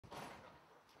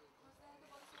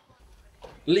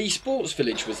Leigh Sports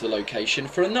Village was the location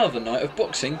for another night of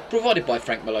boxing provided by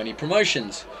Frank Maloney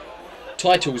Promotions.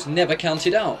 Titles never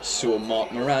counted out saw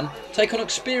Mark Moran take on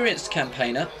experienced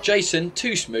campaigner Jason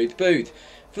Too Smooth Booth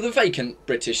for the vacant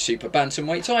British Super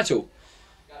Bantamweight title.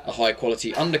 A high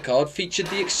quality undercard featured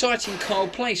the exciting Kyle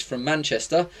Place from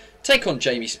Manchester take on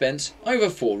Jamie Spence over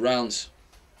 4 rounds.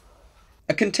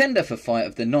 A contender for fight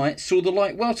of the night saw the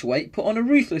light welterweight put on a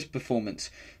ruthless performance,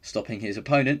 stopping his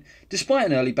opponent despite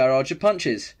an early barrage of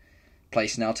punches.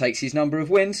 Place now takes his number of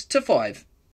wins to 5.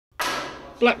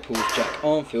 Blackpool's Jack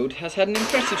Arnfield has had an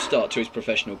impressive start to his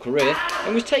professional career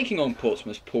and was taking on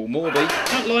Portsmouth's Paul Morby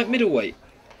at light middleweight.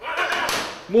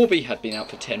 Morby had been out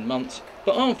for 10 months,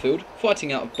 but Arnfield,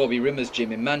 fighting out of Bobby Rimmer's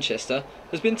gym in Manchester,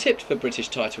 has been tipped for British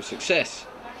title success.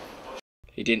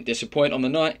 He didn't disappoint on the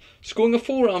night, scoring a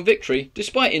 4-round victory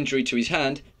despite injury to his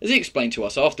hand, as he explained to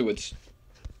us afterwards.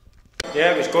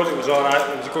 Yeah, it was good, it was alright,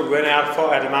 it was a good win. I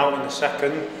thought I had him out in the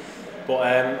second, but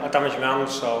I damaged my hand,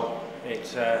 so I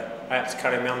had to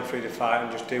carry my hand through the fight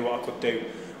and just do what I could do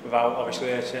without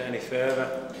obviously hurting it any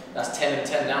further. That's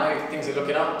 10-10 now, things are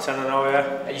looking up. 10-0,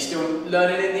 yeah. Are you still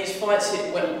learning in these fights?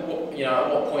 At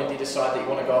what point do you decide that you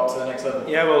want to go up to the next level?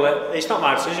 Yeah, well, it's not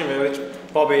my decision really. It's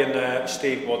Bobby and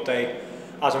Steve Wood.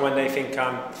 As and when they think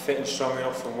I'm fit and strong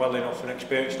enough and well enough and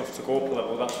experienced enough to go up a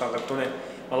level, that's how they've done it.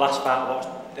 My last fight was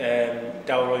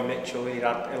Delroy Mitchell. He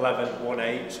had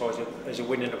 11-1-8, so as a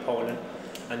winning opponent.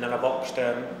 And then I boxed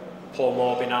Paul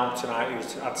Morby now tonight,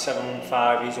 who's had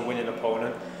 7-5, he's a winning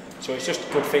opponent. So it's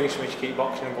just good things for me to keep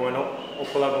boxing and going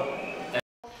up a level.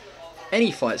 Any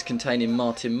fights containing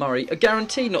Martin Murray are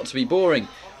guaranteed not to be boring,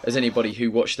 as anybody who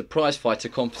watched the prize fighter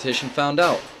competition found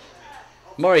out.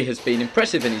 Murray has been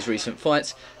impressive in his recent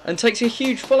fights and takes a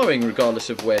huge following regardless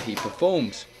of where he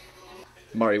performs.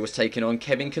 Murray was taking on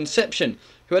Kevin Conception,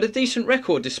 who had a decent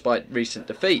record despite recent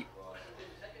defeat.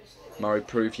 Murray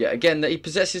proved yet again that he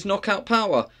possesses knockout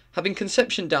power, having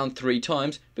Conception down 3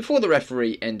 times before the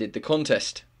referee ended the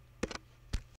contest.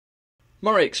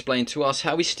 Murray explained to us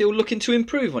how he's still looking to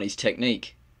improve on his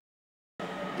technique.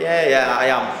 Yeah, I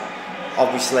am.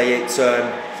 Obviously, it's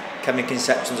Kevin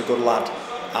Conception's a good lad,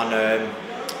 and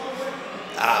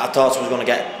I thought I was going to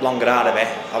get longer out of it.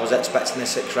 I was expecting the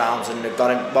 6 rounds, and they've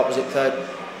got him. What was it? Third?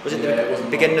 Was it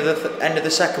the beginning of the end of the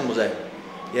second? Was it?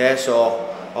 Yeah.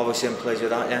 So obviously, I'm pleased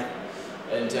with that. Yeah.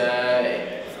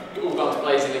 And all guns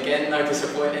blazing again. No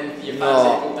disappointing. Your fans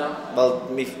have pulled down. Well,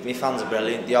 my fans are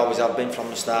brilliant. They always have been from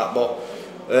the start. But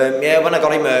yeah, when I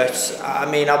got him hurt, I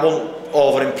mean, I wasn't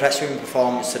over impressed with my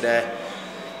performance today.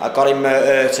 I got him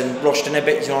hurt and rushed in a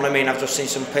bit. You know what I mean? I've just seen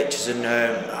some pictures and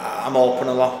I'm hoping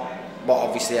a lot. But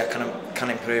obviously, I can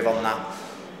improve on that.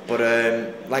 But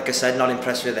like I said, not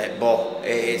impressed with it. But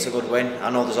it's a good win. I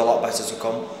know there's a lot better to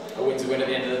come. A win's a win at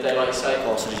the end of the day, like you say. Of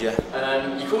course it is,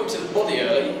 yeah. You caught him to the body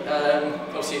early.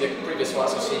 Obviously, the previous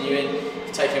fights I've seen you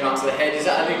in, taking him out to the head. Is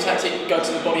that a new tactic? Go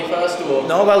to the body first, or?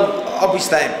 No, well,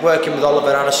 obviously, working with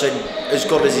Oliver Harrison, as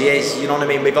good as he is, you know what I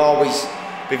mean. We've always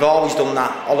done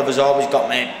that. Oliver's always got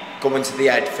me going to the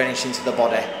head, finishing to the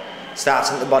body,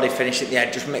 starting at the body, finishing at the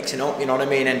head, just mixing up. You know what I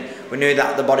mean. And we knew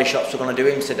that the body shots were going to do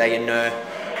him today, and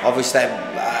obviously,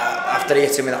 after he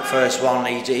hit him with that first one,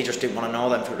 he just didn't want to know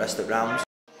them for the rest of the rounds.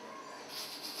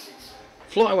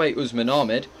 Flyweight Usman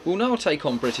Ahmed will now take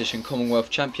on British and Commonwealth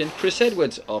champion Chris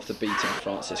Edwards after beating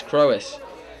Francis Croes.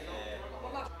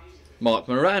 Mark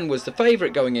Moran was the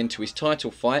favourite going into his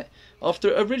title fight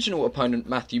after original opponent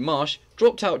Matthew Marsh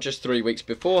dropped out just 3 weeks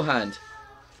beforehand.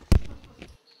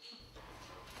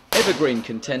 Evergreen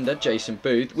contender Jason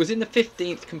Booth was in the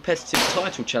 15th competitive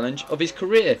title challenge of his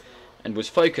career and was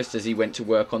focused as he went to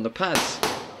work on the pads.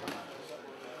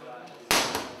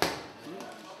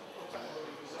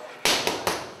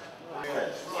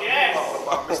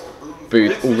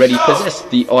 Booth already possessed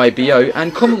the IBO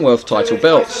and Commonwealth title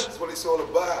belts.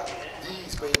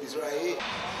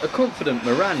 A confident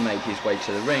Moran made his way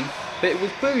to the ring, but it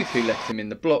was Booth who left him in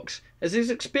the blocks as his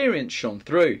experience shone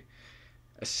through.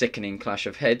 A sickening clash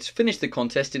of heads finished the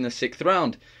contest in the 6th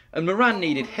round, and Moran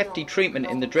needed hefty treatment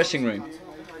in the dressing room.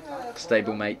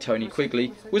 Stablemate Tony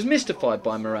Quigley was mystified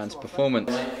by Moran's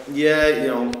performance. Yeah, you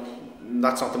know,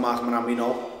 that's not the Mark Moran we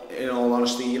know. In all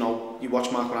honesty, you know, you watch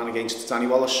Mark Moran against Danny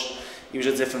Wallace, he was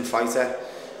a different fighter.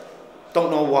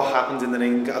 Don't know what happened in the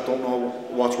ring, I don't know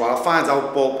what's what. I'll find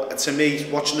out, but to me,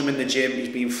 watching him in the gym, he's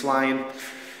been flying.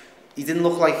 He didn't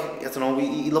look like, I don't know,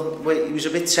 he was a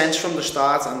bit tense from the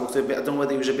start and looked a bit, I don't know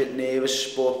whether he was a bit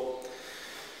nervous, but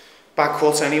back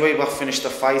cut anyway, we finished the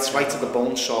fight right to the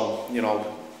bone, so, you know,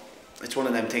 it's one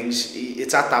of them things.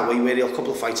 It's at that way where he'll a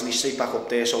couple of fights and he's straight back up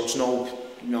there, so it's no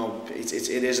you know, it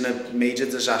isn't a major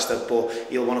disaster, but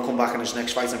he'll want to come back in his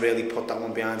next fight and really put that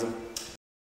one behind him.